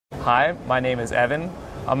Hi, my name is Evan.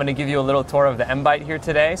 I'm going to give you a little tour of the M-Byte here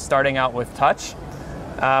today, starting out with touch.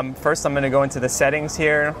 First, I'm going to go into the settings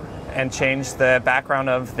here and change the background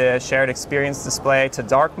of the shared experience display to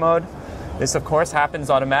dark mode. This, of course,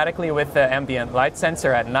 happens automatically with the ambient light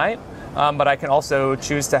sensor at night, but I can also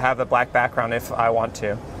choose to have a black background if I want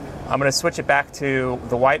to. I'm going to switch it back to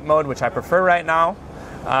the white mode, which I prefer right now.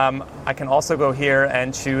 I can also go here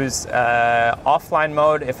and choose offline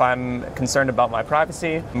mode if I'm concerned about my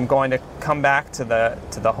privacy. I'm going to come back to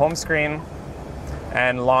the home screen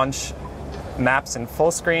and launch Maps in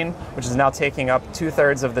full screen, which is now taking up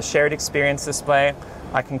 2/3 of the shared experience display.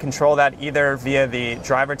 I can control that either via the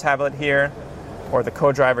driver tablet here or the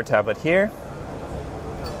co-driver tablet here.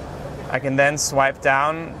 I can then swipe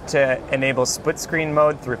down to enable split screen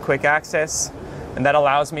mode through quick access, and that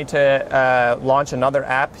allows me to launch another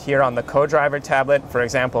app here on the co-driver tablet, for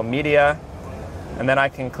example, media, and then I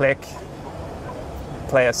can click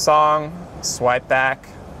play a song, swipe back,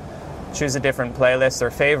 choose a different playlist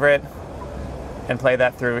or favorite, and play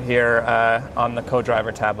that through here on the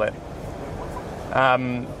co-driver tablet.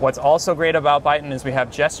 What's also great about Byton is we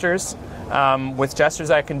have gestures. With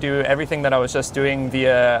gestures, I can do everything that I was just doing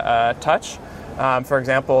via touch. For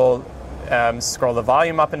example, scroll the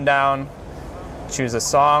volume up and down, choose a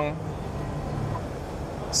song,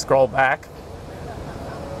 scroll back,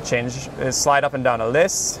 slide up and down a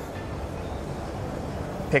list,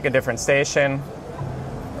 pick a different station,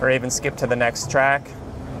 or even skip to the next track.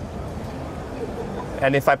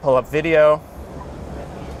 And if I pull up video,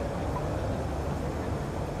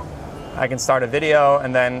 I can start a video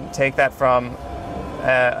and then take that from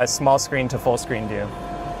a small screen to full screen view.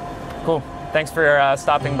 Cool. Thanks for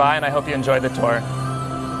stopping by, and I hope you enjoyed the tour.